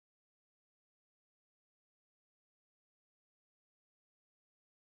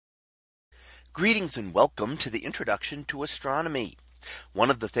Greetings and welcome to the introduction to astronomy.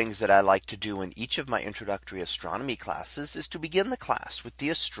 One of the things that I like to do in each of my introductory astronomy classes is to begin the class with the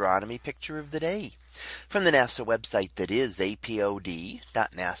astronomy picture of the day from the NASA website, that is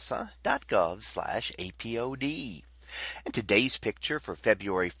apod.nasa.gov/apod. And today's picture for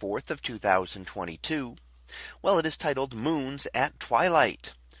February 4th of 2022. Well, it is titled Moons at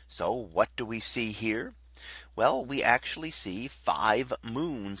Twilight. So what do we see here? Well, we actually see 5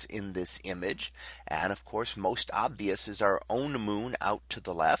 moons in this image. And of course, most obvious is our own moon out to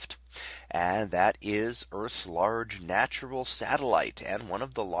the left. And that is Earth's large natural satellite and one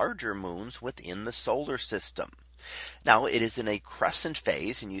of the larger moons within the solar system. Now it is in a crescent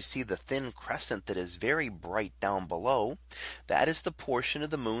phase, and you see the thin crescent that is very bright down below. That is the portion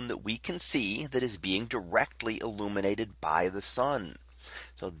of the moon that we can see that is being directly illuminated by the sun.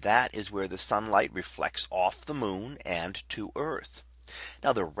 So that is where the sunlight reflects off the moon and to Earth.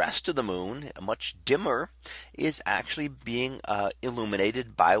 Now the rest of the moon, much dimmer, is actually being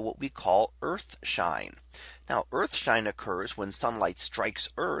illuminated by what we call earth shine. Now earth shine occurs when sunlight strikes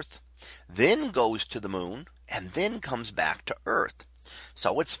Earth, then goes to the moon, and then comes back to Earth.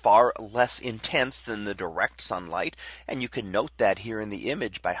 So it's far less intense than the direct sunlight. And you can note that here in the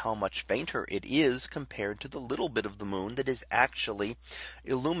image by how much fainter it is compared to the little bit of the moon that is actually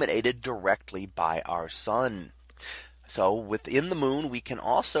illuminated directly by our sun. So within the moon, we can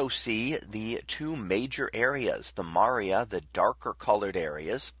also see the two major areas, the Maria, the darker colored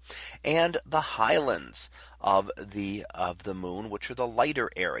areas, and the highlands of the moon, which are the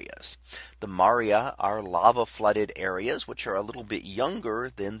lighter areas. The Maria are lava flooded areas, which are a little bit younger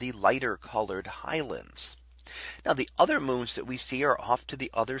than the lighter colored highlands. Now the other moons that we see are off to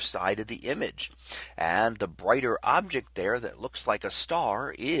the other side of the image. And the brighter object there that looks like a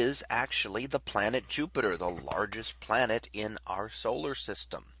star is actually the planet Jupiter, the largest planet in our solar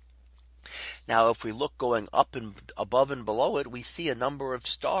system. Now if we look going up and above and below it, we see a number of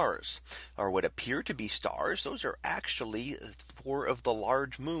stars, or what appear to be stars. Those are actually 4 of the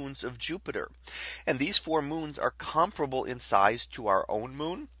large moons of Jupiter. And these 4 moons are comparable in size to our own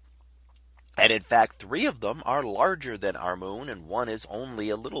moon. And in fact, 3 of them are larger than our moon, and 1 is only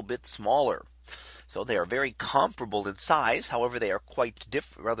a little bit smaller. So they are very comparable in size. However, they are quite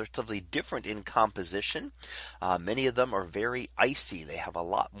relatively different in composition. Many of them are very icy. They have a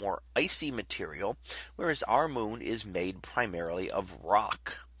lot more icy material, whereas our moon is made primarily of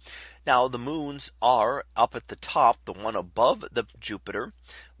rock. Now the moons are up at the top. The one above the Jupiter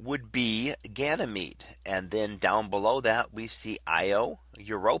would be Ganymede. And then down below that we see Io,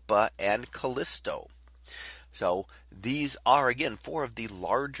 Europa, and Callisto. So these are again 4 of the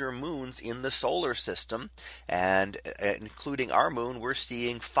larger moons in the solar system. And including our moon, we're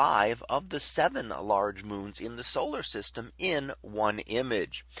seeing 5 of the 7 large moons in the solar system in one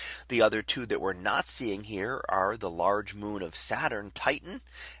image. The other 2 that we're not seeing here are the large moon of Saturn, Titan,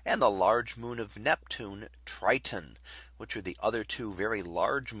 and the large moon of Neptune, Triton, which are the other 2 very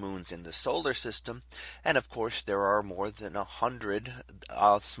large moons in the solar system. And of course, there are more than 100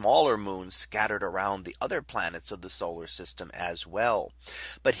 smaller moons scattered around the other planets of the solar system as well.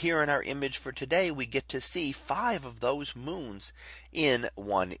 But here in our image for today, we get to see 5 of those moons in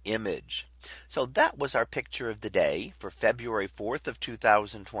one image. So that was our picture of the day for February 4th of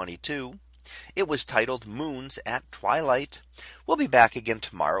 2022. It was titled Moons at Twilight. We'll be back again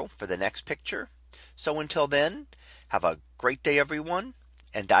tomorrow for the next picture. So until then, have a great day, everyone,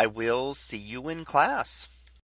 and I will see you in class.